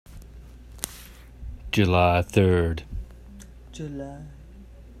July 3rd. July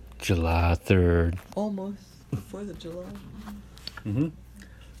 3rd. Almost 4th of July. Mm-hmm.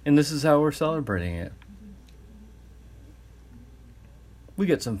 And this is how we're celebrating it. We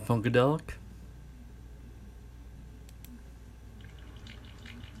got some Funkadelic.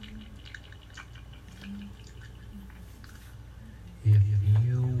 If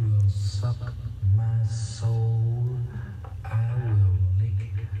you will suck my soul, I will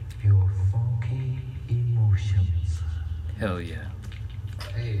lick your funky emotions. Hell yeah.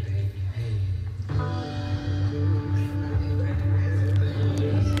 Hey, baby, hey.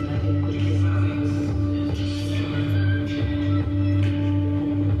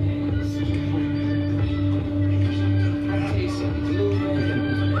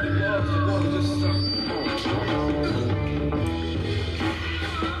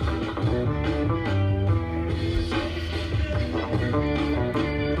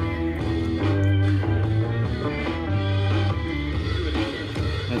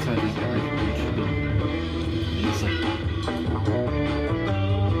 That's how I think everything should be music.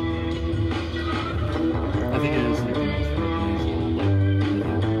 I think it is like the most musical, like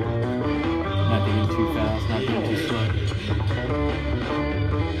rhythm. Not being too fast, not being too slow.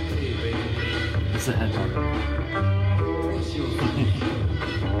 It's the head part.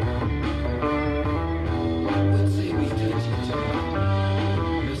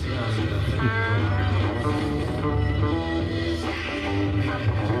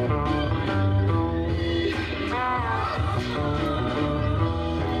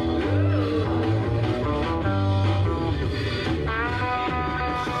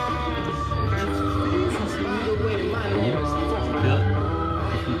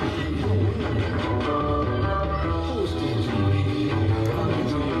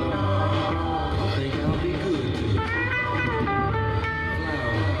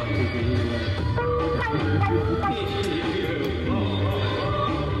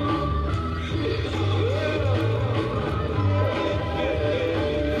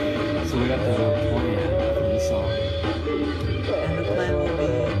 So we got the plan for this song. And the plan will be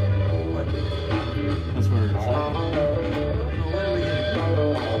what? That's where it's at. Well, what are we gonna do?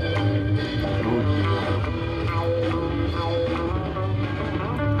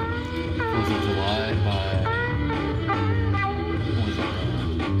 4th of July by, what was that?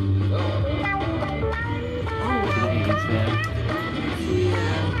 The 80s band.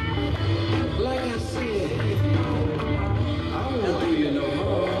 Like I said, I won't do you no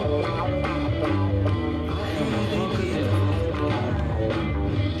harm.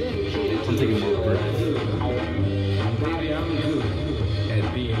 I'm taking more breath. Baby, I'm good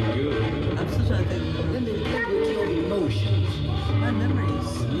at being good. I'm still trying to think. Let me play with your emotions. My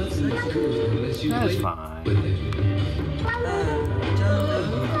memories. Nothing good unless you That's play fine. with it. John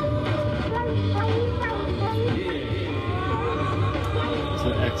Doe. So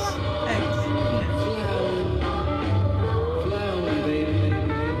X. X. Flower, baby.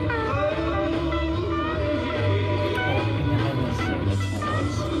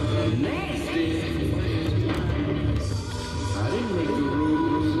 Nasty. I didn't make the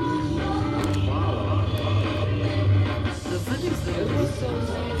rules. Follow. The funny thing is,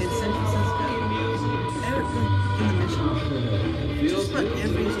 in San Francisco, in the Mission, just about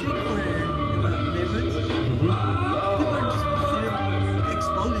every street corner in the neighborhoods, people are just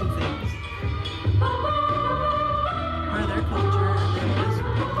exploding things. Part of their culture, and they just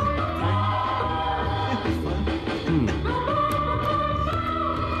it was fun.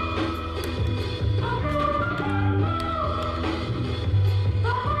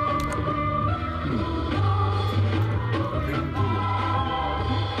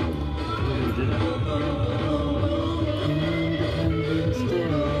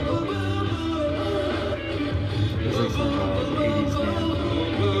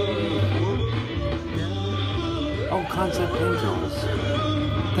 Oh, Concept Angels.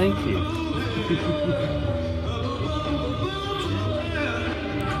 Thank you.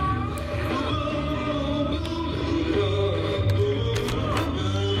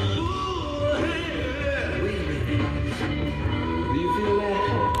 Do you feel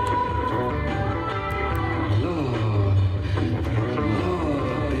that? Lord,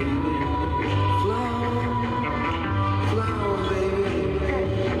 baby. Flower,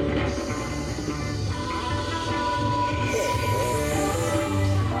 baby.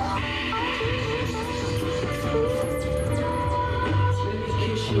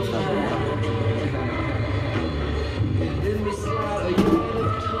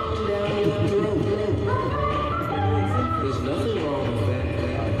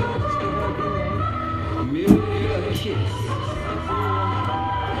 kiss.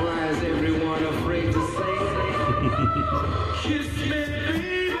 Why is everyone afraid to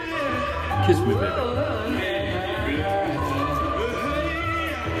Kiss me, baby.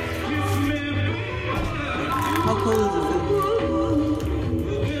 How cold is it feel?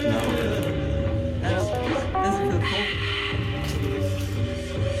 No. Does it feel cold?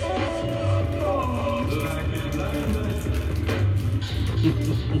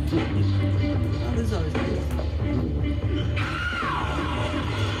 Oh, this is always nice.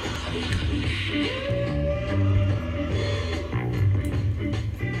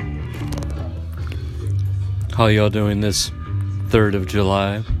 How y'all doing this 3rd of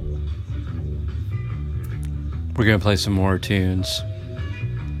July? We're gonna play some more tunes.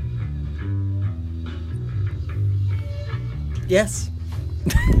 Yes.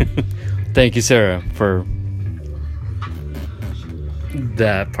 Thank you, Sarah, for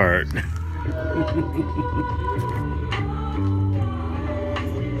that part.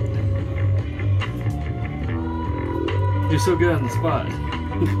 You're so good on the spot.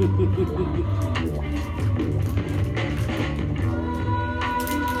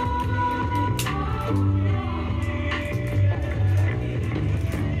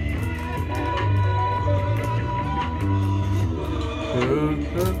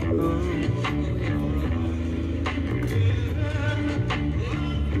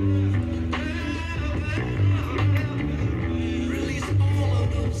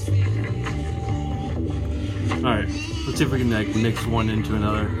 Alright, let's see if we can like mix one into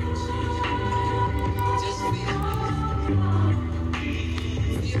another.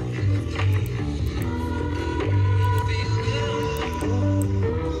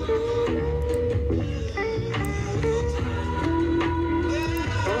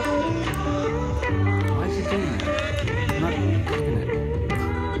 Why is it doing that? I'm not clicking it.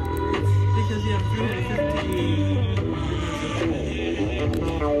 Because you have 350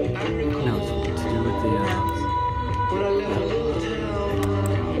 No, it's to do with the When I left a little town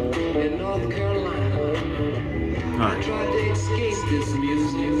in North Carolina, I Alright. tried to escape this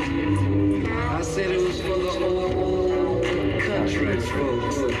music. I said it was for the old country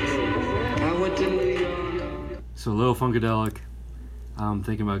folks. I went to New York. So a little funkadelic. I'm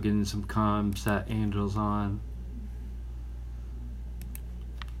thinking about getting some Comsat Angels on.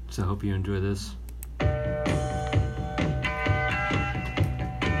 So I hope you enjoy this.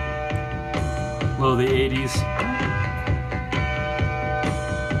 Well, the 80s.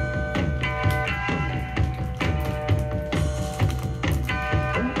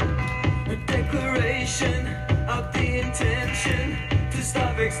 A declaration of the intention to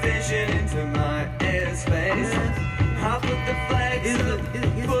stop extension into my airspace. I put the flags up,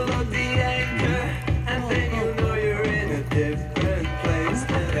 pull up the anchor, and then you know you're in a different place.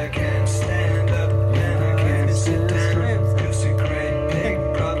 And I can't stand up, and I can't sit down. Cause a great big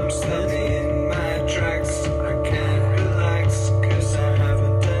problem stuck me in my tracks. I can't relax, cause I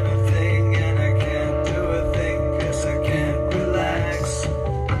haven't done a thing, and I can't do a thing, cause I can't relax.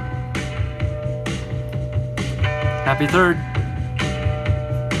 Happy 3rd.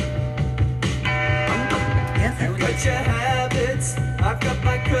 Yes. You got your habits, I've got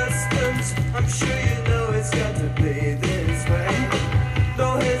my customs. I'm sure you know it's got to be this way.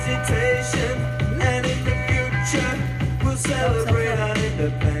 No hesitation, and in the future we'll celebrate our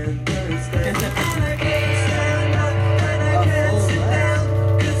Independence Day. And I can't stand up, and I can't sit down,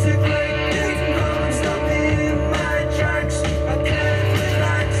 'cause a great big problem stopped me in my tracks. I can't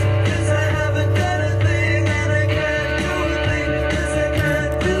relax, 'cause I haven't done a thing, and I can't do a thing, 'cause I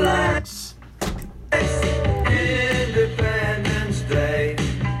can't relax. Independence.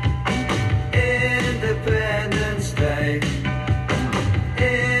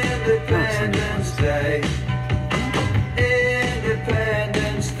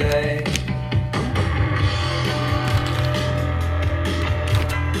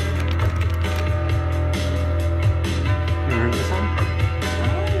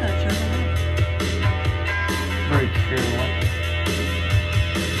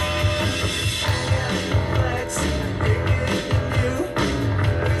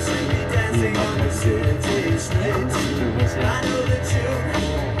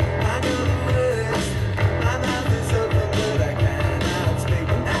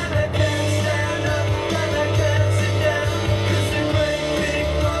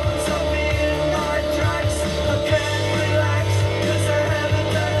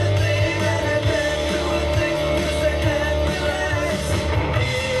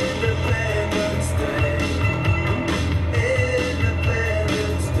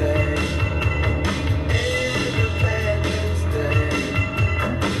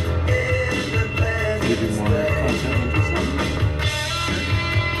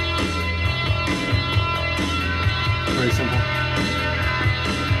 very simple.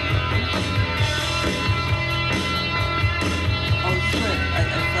 Oh, shit. I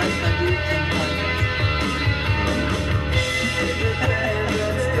flashed my boobs in the podcast.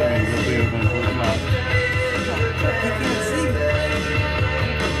 And we'll be open for a shot. I can't see.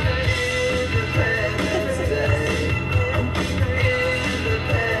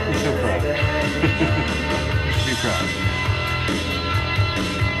 You're so proud. You should be proud.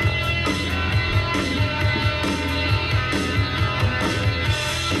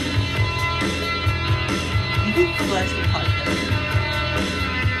 You can flash the podcast.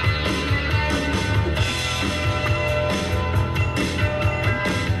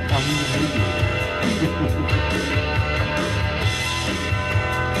 I'm in the movie.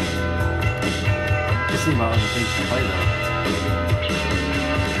 Just think about other things to play though.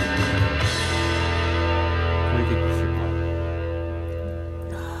 What do you think we should play?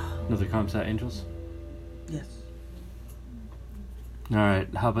 Another Comsat Angels? Yes. Alright,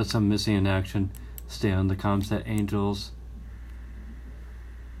 how about some Missing in Action? Stay on the Comsat Angels.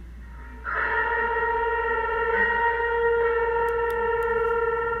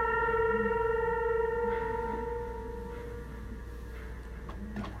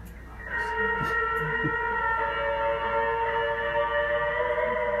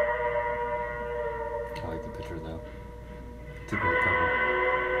 I like the picture though. It's a great cover.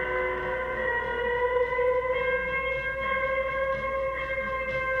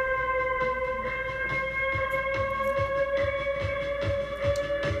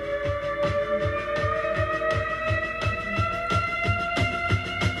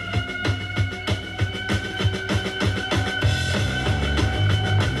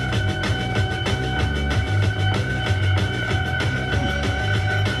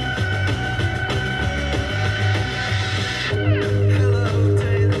 Hello,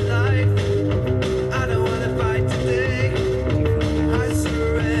 daily life. I don't wanna fight today. I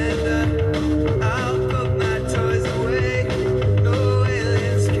surrender. I'll put my toys away. No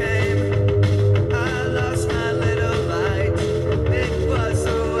aliens came. I lost my little light. It was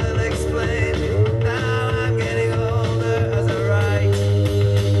so well explained. Now I'm getting older as I write.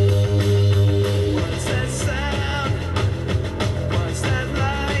 What's that sound? What's that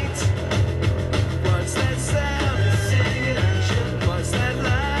light? What's that sound? Sitting in action. What's that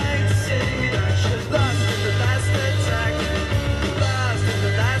light? Sitting in action. Lost in the last attack. Lost in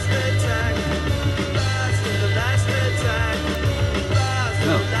the last attack. Lost in the last attack. Lost in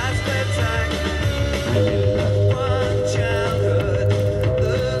the last attack. One childhood,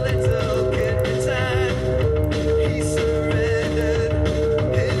 the little kid retired. He surrendered.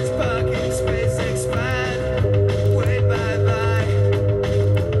 His parking space expand. Wait, bye-bye.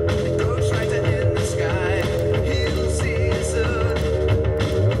 The ghostwriter in the sky. He'll see you soon.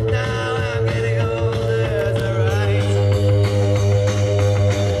 Now I'm getting older as I write.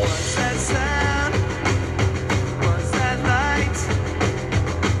 What's that sound? What's that light?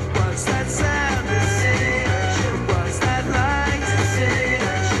 What's that sound? Sitting in action. What's that light? Sitting in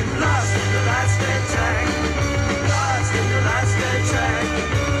action. Lost in the last attack. Lost in the last attack.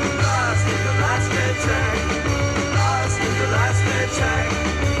 Lost in the last attack. Lost in the last attack.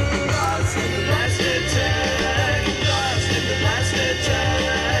 Lost in the last attack. Lost in the last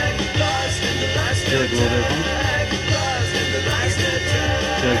attack. Lost in the last You like a little bit of fun? attack. Lost in the last attack.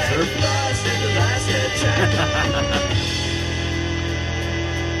 Do you like surf? Lost in the last attack.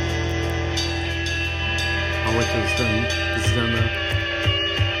 I'll wait till it's done. This is done now.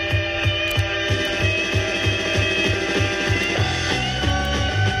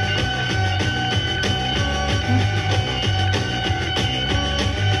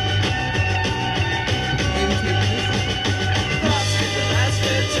 Maybe take this. Lost in the last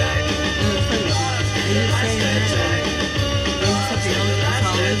attack. No, it's funny. They just saying that. Maybe something else is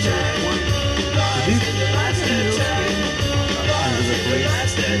solid or one. Did you? Middle school. Under the police?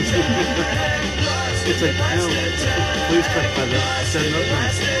 It's like, no, police truck by the 7-Eleven.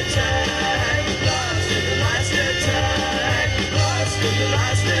 Lost in the last attack. Lost in the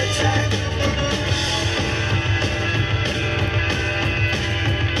last attack.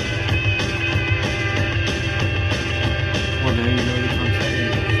 Well, now you know the Comsat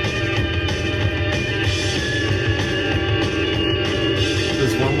Angels.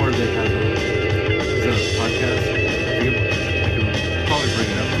 There's one more they have. Is that a podcast? I can probably bring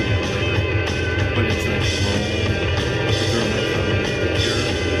it up to you later. But it's like, well, the girl that's from The Cure.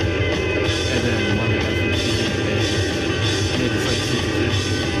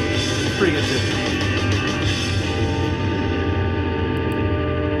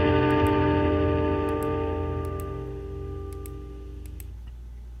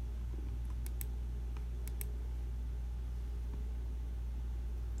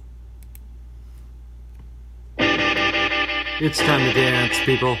 It's time to dance,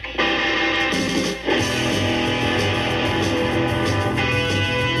 people.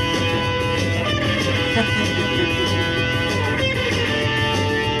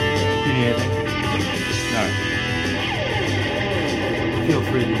 You need anything? Alright. Feel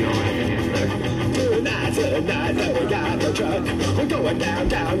free to yell anything if there. Tonight, we got the truck. We're going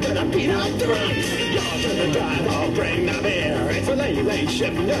downtown, gonna beat up drunks. Y'all to the drive, I'll bring the beer. It's a late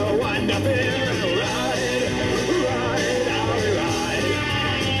shift, no one to fear. Ride, ride, I'll ride.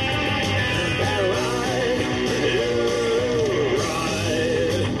 Ride, you ride.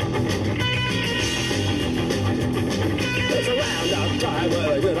 It's a roundup time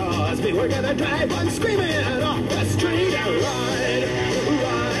with a good horse. We're gonna drive one screaming off the street and ride,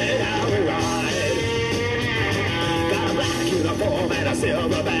 ride, I'll ride. Got a black uniform and a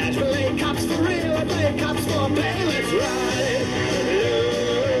silver badge. We play cops for real and play cops for play. Let's ride, you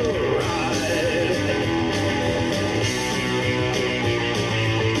ride.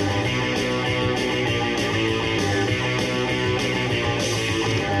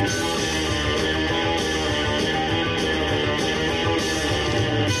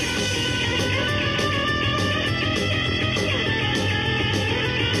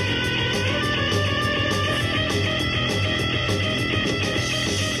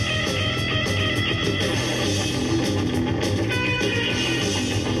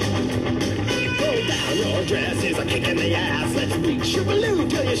 Dress is a kick in the ass. Let's reach your balloon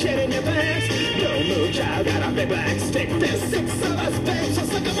till you're shedding your pants. No moon child got a big black stick. There's 6 of us, babe, so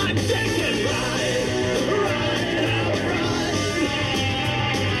suck on my dick and ride, ride, I'll ride.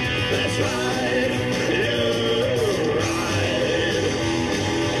 Let's ride, you ride.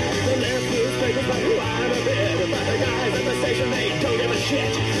 The left newspapers like who I'm a bit, but the guys at the station, they don't give a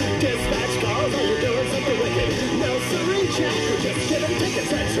shit. Dispatch calls, are you doing something wicked? No siree, Jack, we're just giving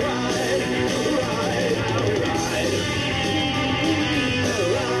tickets. Let's ride, ride, I'll ride.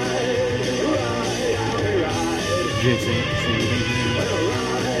 Did you say anything?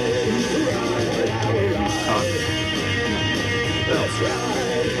 Talk. Let's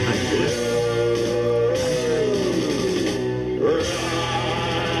ride.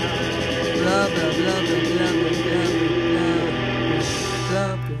 Blah blah blah blah blah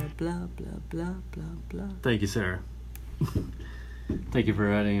blah blah blah blah blah blah blah. Thank you, Sarah. Thank you for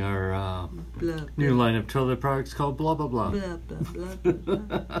adding our Blah, new blah, line of toilet products called blah blah blah. blah blah blah blah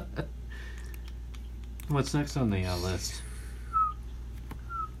blah. What's next on the list?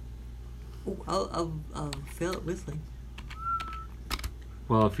 Oh, I'll fail at whistling.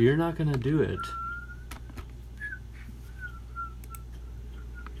 Well, if you're not gonna do it,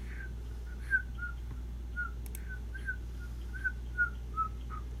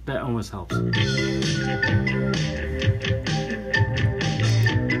 that almost helps.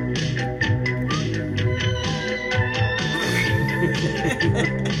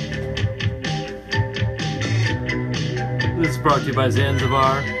 This is brought to you by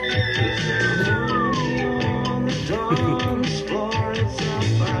Zanzibar.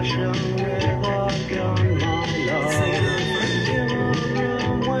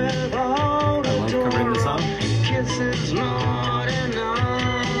 I love covering this song. Kisses not enough.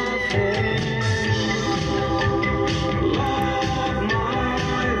 Love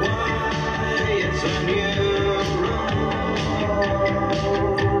my way, it's a new road.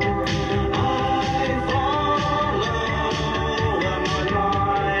 I follow where my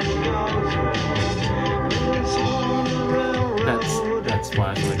mind goes. It's on the railroad. That's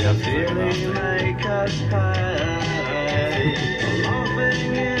Splash with you. Feeling make us pay.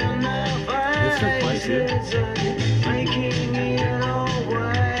 Laughing in their faces and making it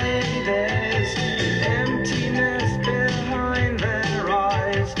away. There's emptiness behind their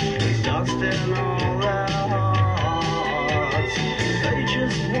eyes. There's dust in all their hearts. They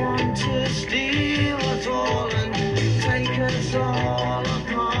just want to steal us all and take us all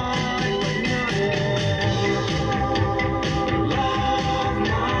apart. But not in. Love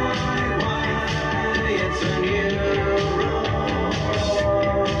my way, it's a new road.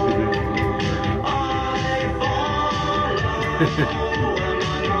 I follow where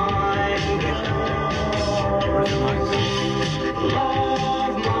my mind goes.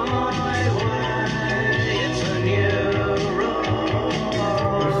 Love my way, it's a new road.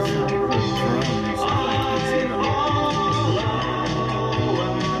 I follow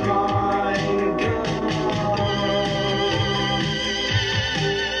where my mind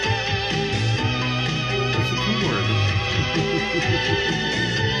There's a keyword.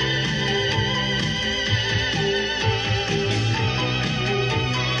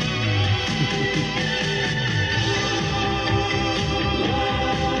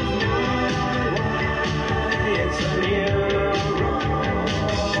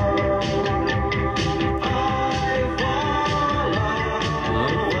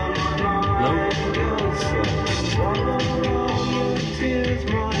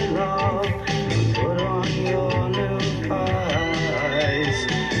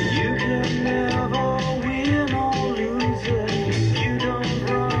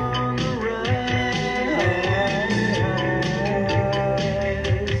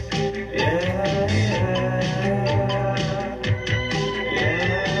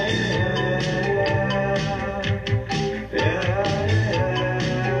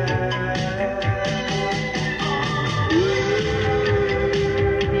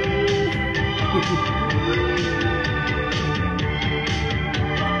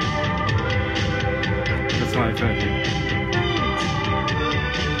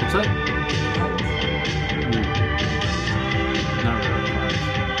 What's that? Not really clouds.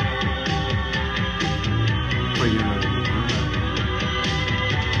 But you're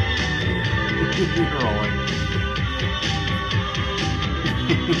all like.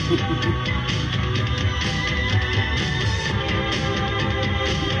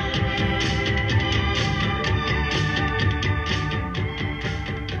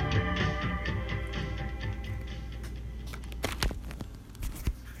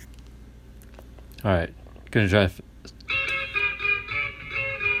 All right, gonna drive.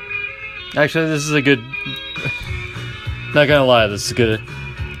 Actually, this is a good. Not gonna lie, this is good.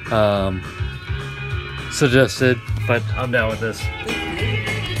 Suggested, but I'm down with this.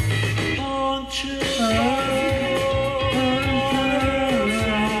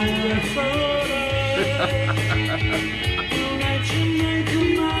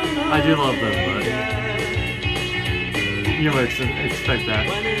 I do love them, but you might expect that.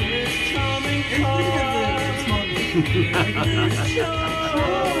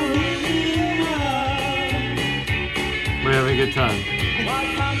 We're having a good time.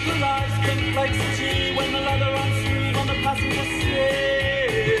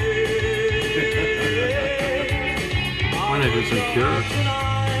 When I do some Cure.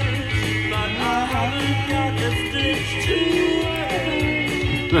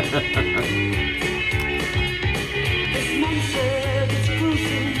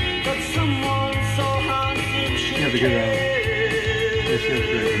 Yeah, because this is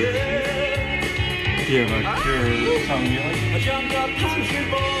great. Do you have a Cure song you like?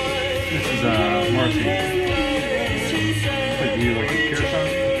 This is Morrissey. But do you like a Cure song?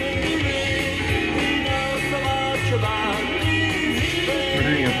 We're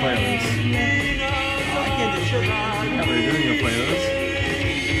doing a playlist. Yeah, we're doing a playlist.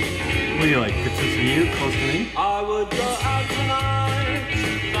 What do you like? Pictures of you, close to me? I would go out tonight,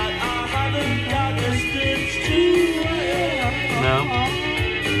 but I haven't got a stitch to wear. No?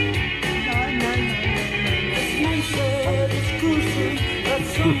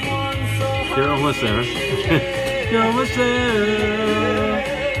 You're almost there. You're almost there.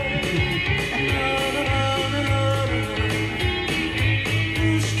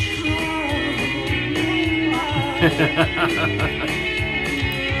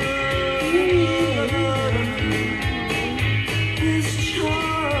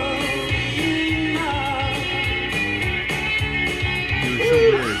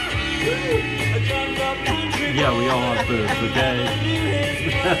 Yeah, we all want the day.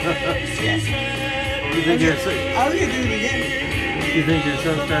 You think you're so... I was gonna do it again. You think you're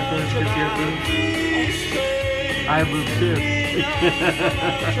so special because you have boobs? I have boobs too.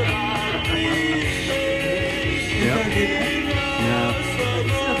 Yep. No.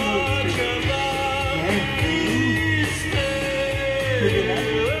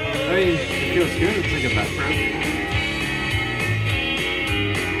 I mean, it feels good. It's like a background.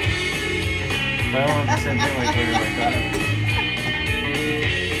 But I don't want the same thing like wearing like that.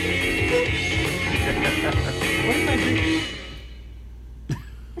 What am I drinking?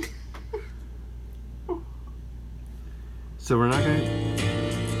 So we're not going to...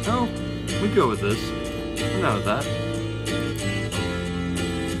 Oh, we go with this. I'm not with that.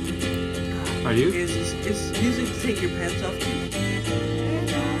 Are you? Is music to take your pants off too?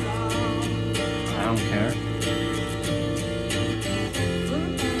 I don't care.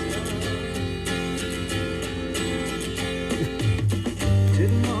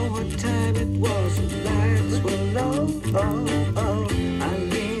 Didn't know what time it was, the lights were low. Oh, oh. I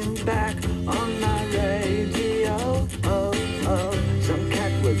leaned back on my radio. Oh, oh. Some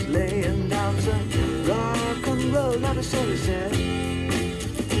cat was laying down some rock and roll, not a soul said.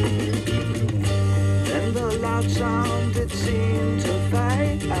 Then the loud sound, it seemed to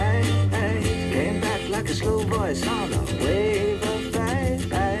fade. Came back like a slow voice on a wave of fade.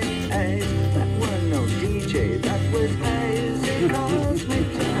 That was no DJ, that was hazy cosmic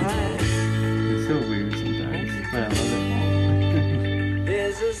time. It's so weird sometimes, but I love it.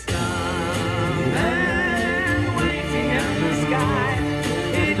 There's a starman waiting in the sky.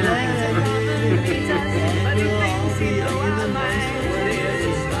 He blinks on the meters, but he thinks he knows our mind. There's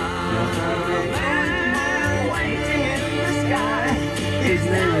a starman waiting in the sky. His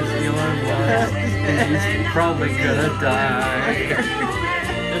name is Elon Musk, and he's probably gonna die.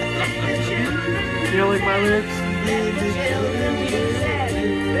 You don't like my lips?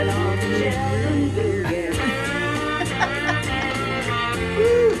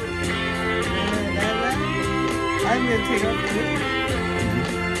 I'm gonna take off the hoodie.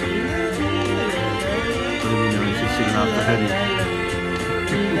 What do you know? She's taking off the hoodie.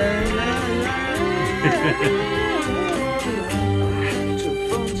 To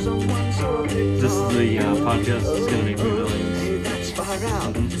phone This is the podcast that's gonna make me millions. That's far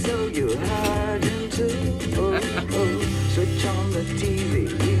out, so you heard him too. Switch on the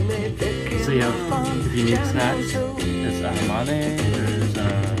TV, we may pick So you have, if you need snacks, there's amane, there's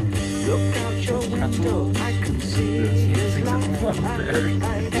Look out your window, I can see his light.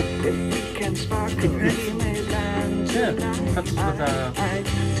 If we can sparkle, we may land yeah, pretzels with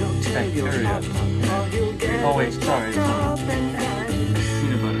Don't tell your bacteria. papa, or you'll get Oh wait, sorry, it's not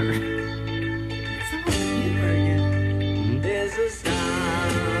peanut butter. There's a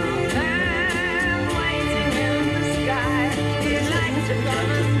starman waiting in the sky. He likes to go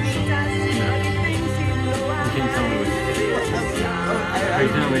to meet us. He thinks he blew You our can tell me what you do. Are you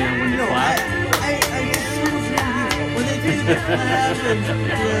telling me when you No, clap? I get so sleepy. When they take me clap and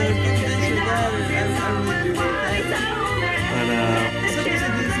get this or that, and I really do get that. But Sometimes I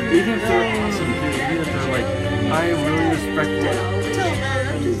do some even if they're awesome, dude, even if they're like, I really respect it. Tell man,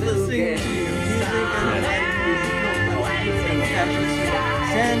 I'm just listening to your music and I like music.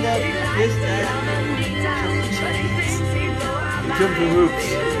 Stand up, this, that, Jumping hoops.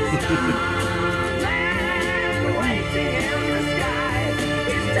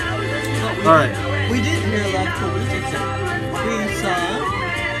 Alright. We did hear a lot of cool music. We saw.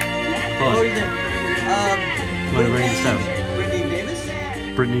 Oh, Pause. you did. Wanna bring this down? Brittany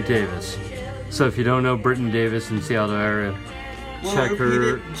Davis. Brittany Davis. So if you don't know Brittany Davis in Seattle area, Well, check repeat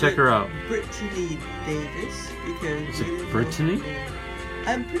her it. check her out. Brittany Davis. Because Is we it didn't know- Brittany?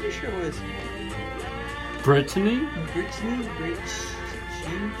 I'm pretty sure it was Brittany? Brittany.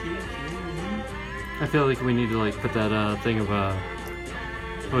 I feel like we need to like put that thing of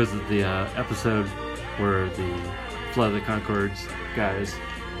what was it, the episode where the Flight of the Conchords guys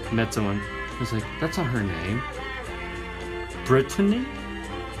met someone. I was like, that's not her name. Brittany?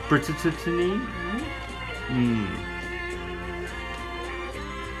 Brittany?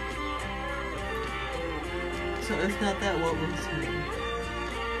 So if not that, what was her name?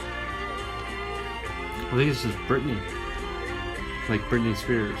 I think it's just Britney. Like Britney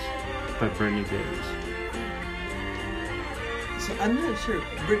Spears, but Britney Davis. So I'm not sure.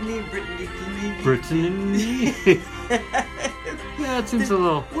 Brittany. Brittany? Yeah, it seems a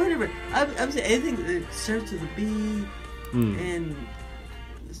little. Whatever. I'm saying anything that starts with a B and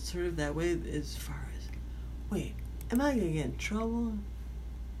sort of that way as far as. Wait, am I gonna get in trouble?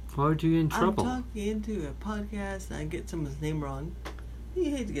 Why would you get in trouble? I'm talking into a podcast and I get someone's name wrong. You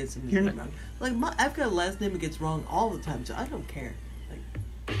hate to get someone's You're name not- wrong. Like I've got a last name that gets wrong all the time, so I don't care. Like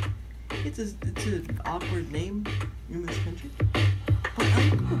it's an awkward name in this country. But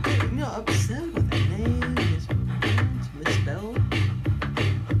I'm upset with the name. It's misspelled.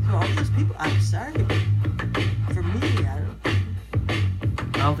 For all those people, I'm sorry. For me, I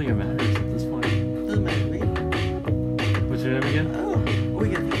don't think it matters at this point. doesn't matter to me. What's your name again? Oh, we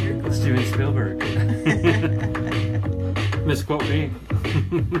got the ear clip. Steven Spielberg. Misquote me.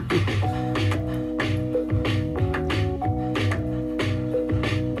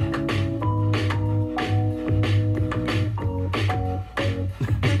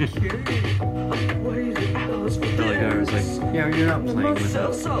 I feel like I was like, yeah, you're not playing with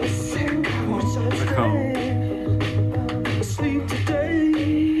that. so sick. The cone. Sleep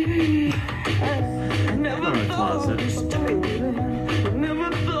today. Never I'm in the closet.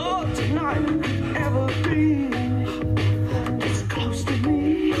 Never thought tonight ever be this close to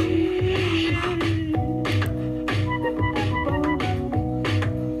me.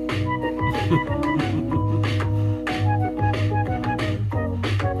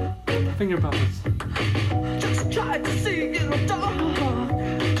 Thinking about this. Just try to see in the dark.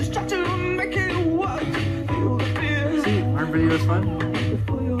 Just try to make it work. Feel the fear. See, our video is fun.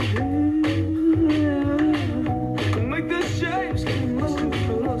 For your hand. Make the shapes move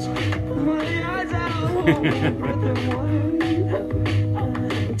close. My eyes out. Breath away.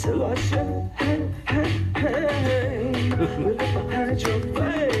 Until I shake. Behind your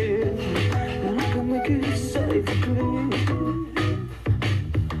face. And I can make it safe and clean.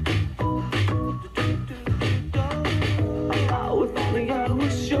 Oh, if only I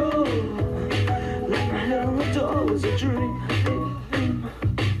was sure. Like my head on the door was a dream.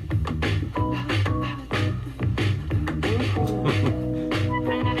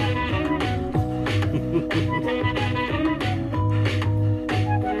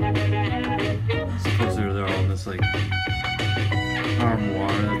 Suppose they're all in this like armoire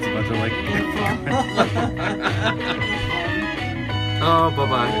that's about to like. Oh, bye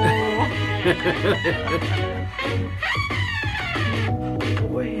bye.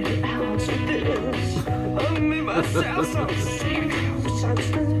 Waited hours for this. I made myself so sick. I wish I'd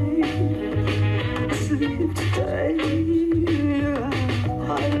stay. Sleep today.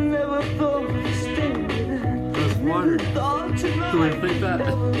 I never thought water. Who would think that?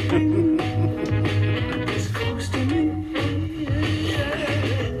 It's close to me.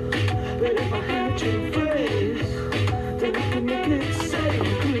 But if I had your face, then I can make it say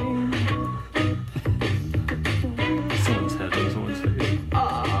green. Someone's head on someone's face.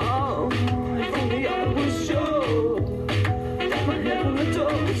 Oh, if only I was sure that my head on the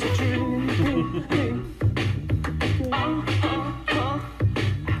door was a dream.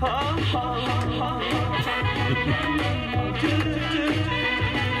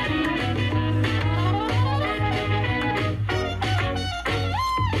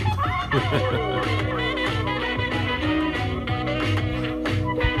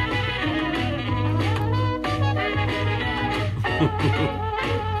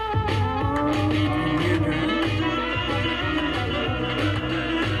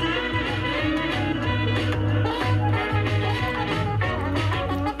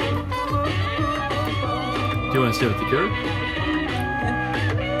 Do you want to stay with the Cure?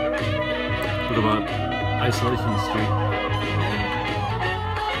 What about Isolation Street?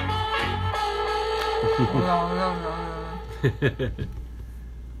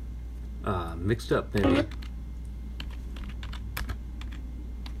 No. Mixed Up, maybe.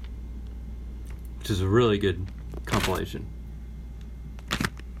 Which is a really good compilation.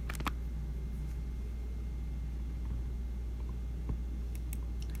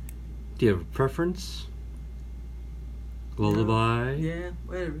 Do you have a preference? Lullaby? Yeah,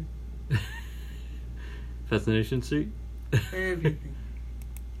 whatever. Fascination Street? Everything.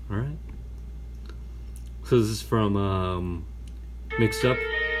 Alright. So this is from Mixed Up.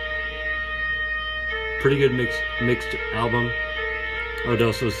 Pretty good mixed album. I would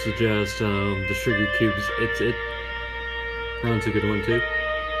also suggest the Sugar Cubes It's It. That one's a good one too.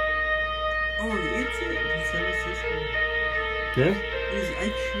 Oh, it's it. The San Francisco. Yeah? These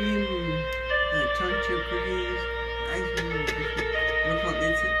ice cream, like chocolate chip cookies, ice cream. They're called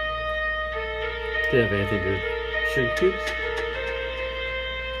It's It. Do you have anything to do with Sugar Cubes?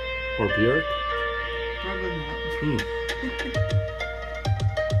 Or Bjork? Probably not.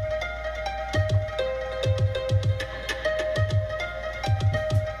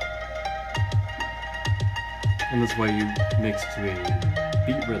 And that's why you mix to a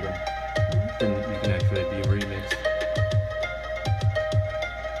beat rhythm. Then you can actually be remixed.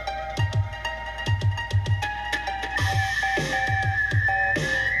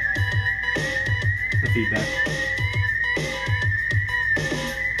 The feedback.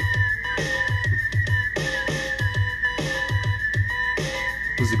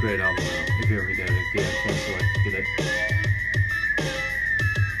 It was a great album though, if you ever get a chance to get it.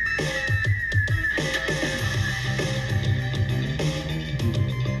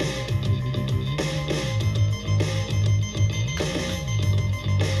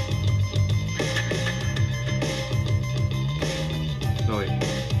 Oh wait.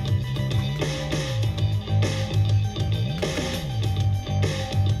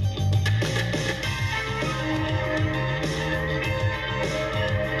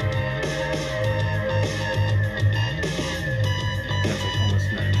 That's like almost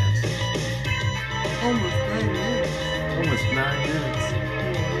 9 minutes. Almost 9 minutes. Almost 9 minutes.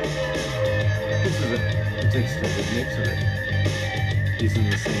 This is it. It takes the mix of it. Using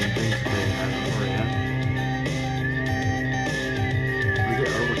the same things that they had before, yeah. We get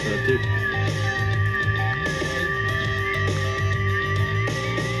artwork for that too.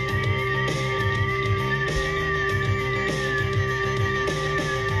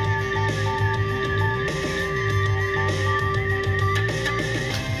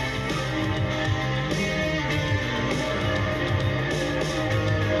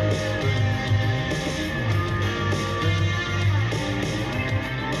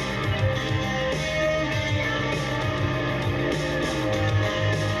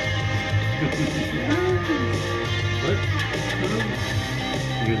 What?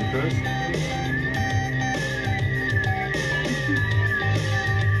 You good first?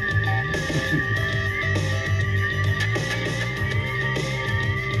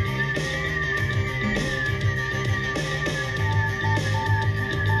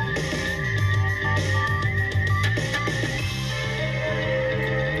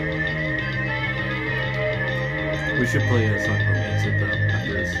 We should play a song from It's It though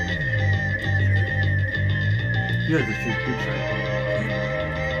after this. You have the Sugar Cubes, right?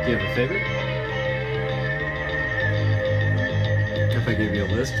 Do you have a favorite? If I gave you a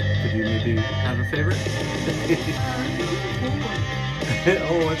list, could you maybe have a favorite?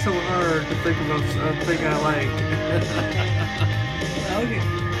 Oh, it's so hard to think about something I like. Okay.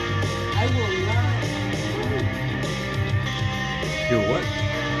 I will not. You're what?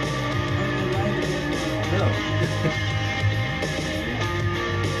 I will lie to them. No.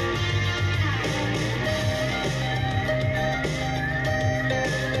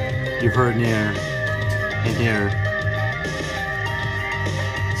 You've heard near and here.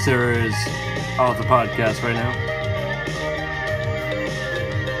 Sarah is off the podcast right now.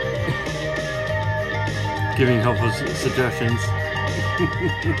 Giving helpful suggestions.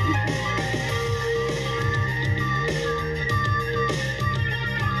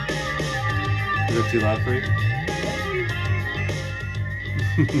 Is it too loud for you?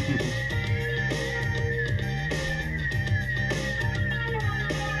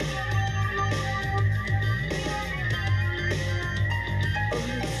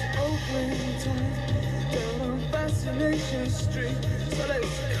 Down on Fascination Street. So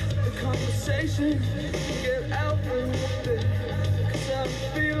let's cut the conversation and get out of it. 'Cause I'm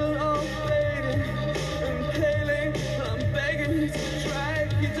feeling all faded and paling. I'm begging to drag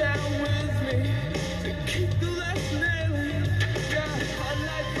you down with me to keep the last nailing. Yeah, I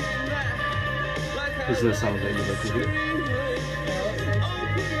like it now. Like I Is this a song that you'd like to hear?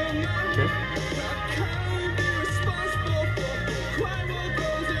 open your mouth. Okay. I can't be responsible for crime or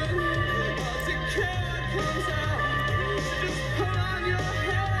goes in or to care what comes out. Just put on your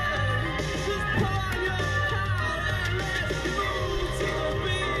hair, just put on your power and let's move to the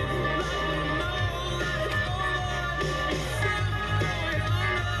beat. Like we know that it's over. Something going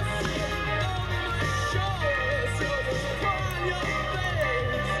on us over my shoulder. So just put on your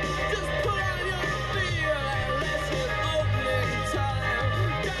face, just put on your feel and let's hit opening time.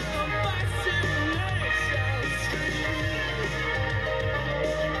 Down Fascination Street.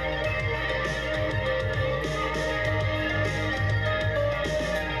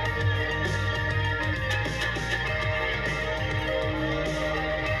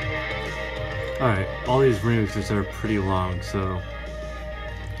 Alright, all these remixes are pretty long, so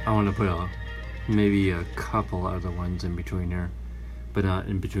I want to put maybe a couple other ones in between here, but not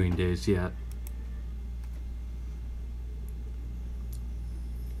in between days yet.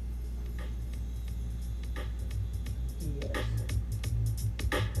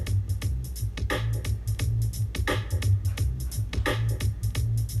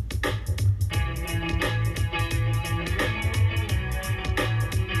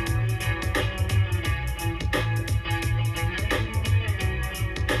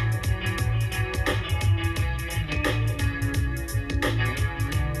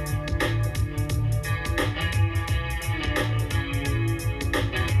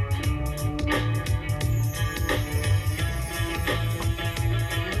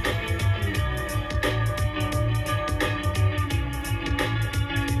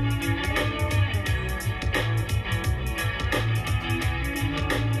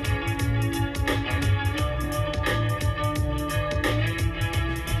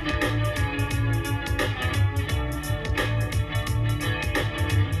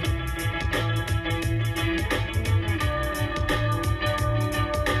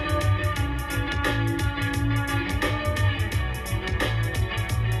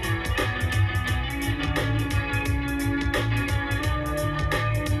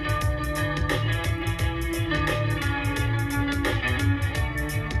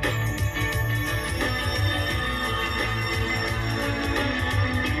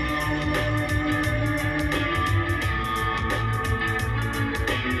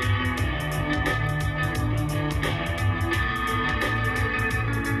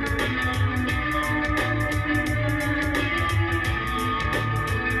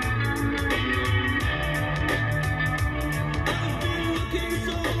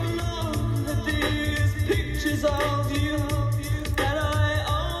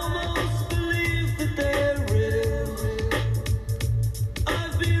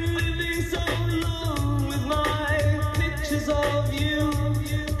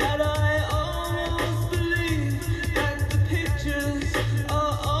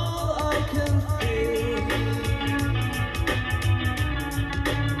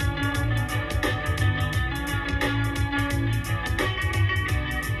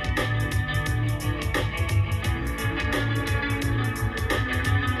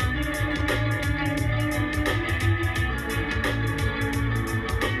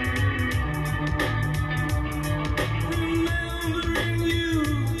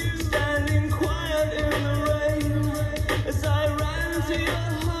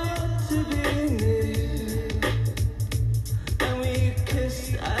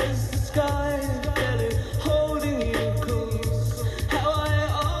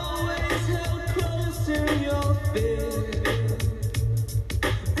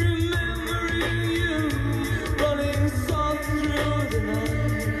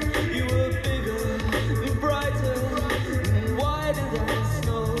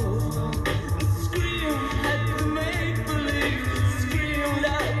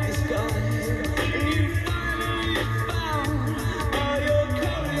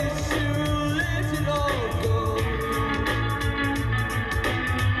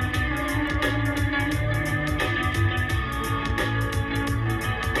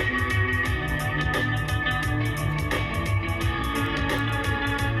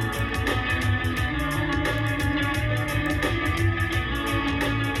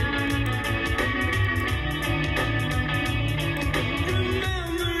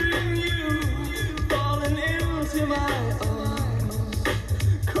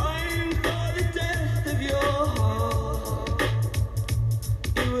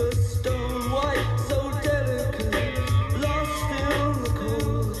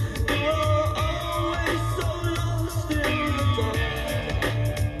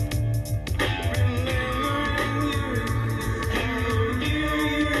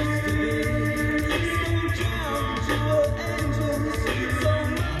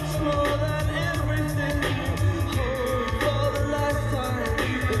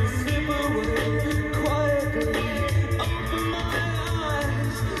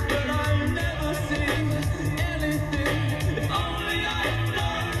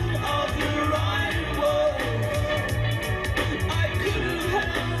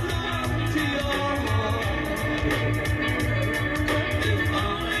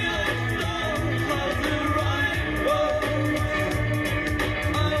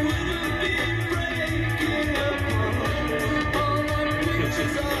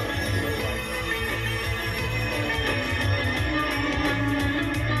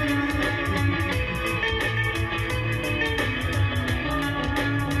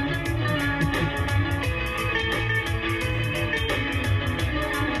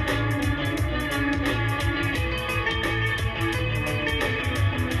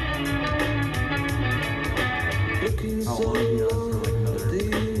 Looking I'll so look you up for long like another at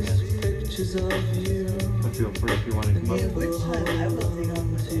these pictures of you. But feel free if you want to come up. Which one I will take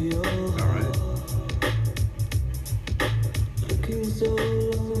off. To your Alright. looking so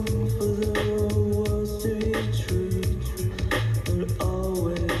long for the words to be true, but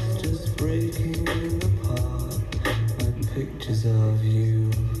always just breaking apart like pictures of you.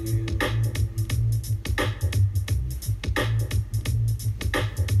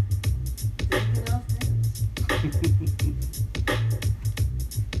 Taking off pants.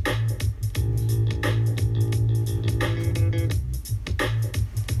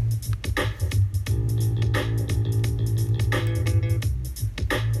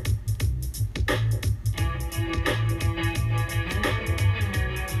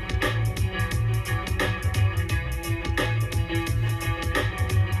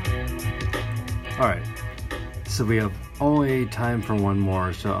 Alright. So we have only time for one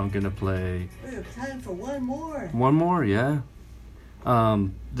more, so I'm gonna play We have time for one more. one more, yeah.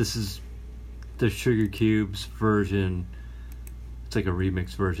 This is the Sugar Cubes version. It's like a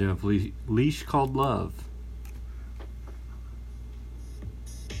remix version of Leash Called Love.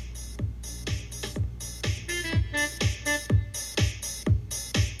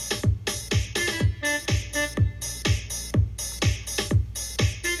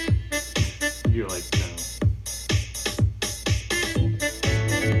 You're like, no.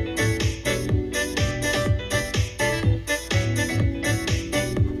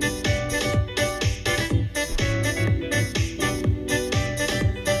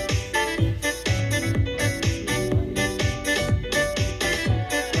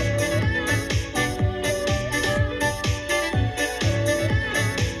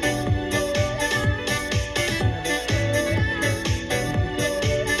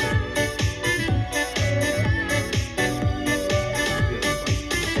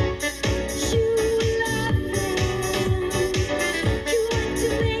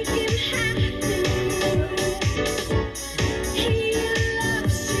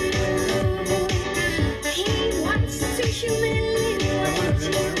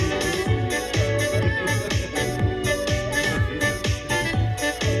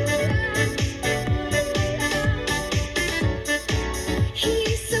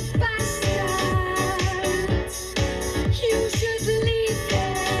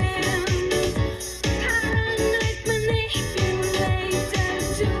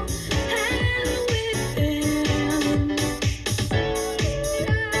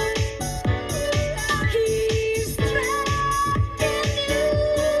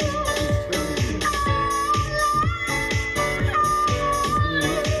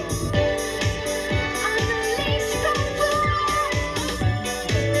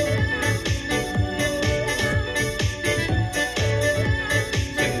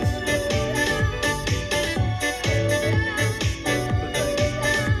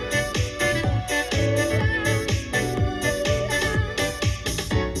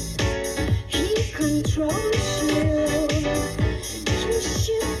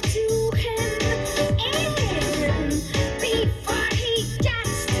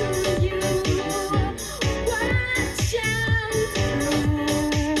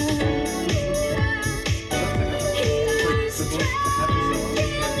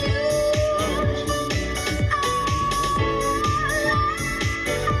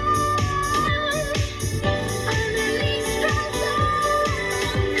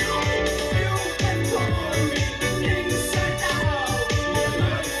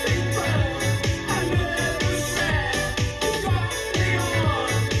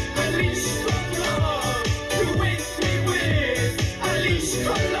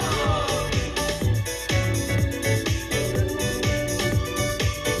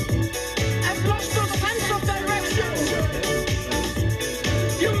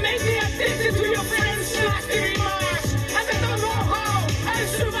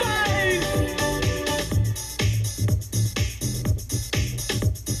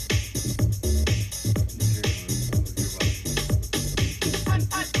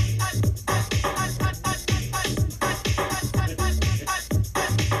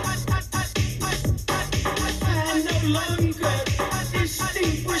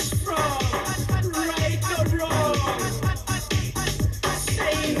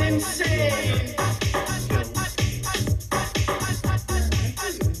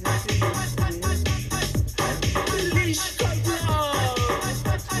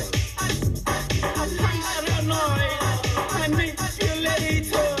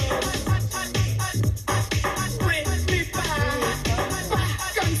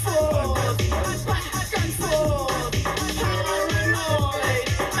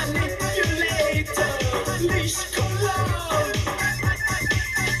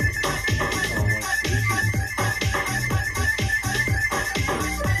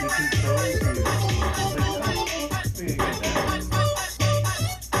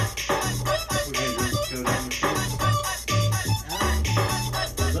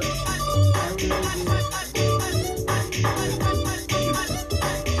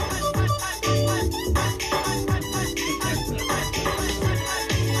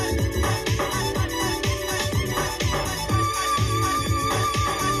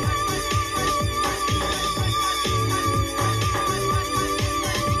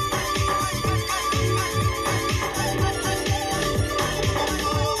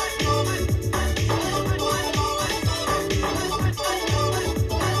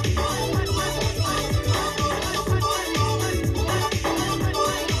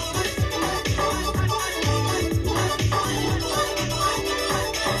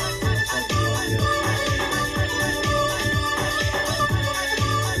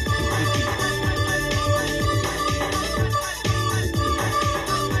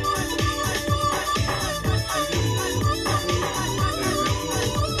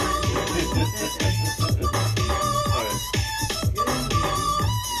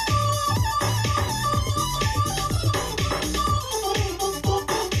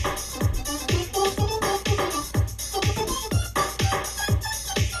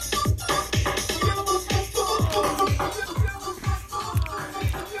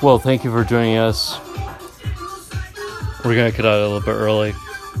 Well, thank you for joining us. We're going to cut out a little bit early.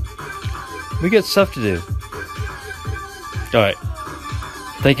 We got stuff to do. All right.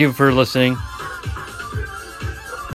 Thank you for listening.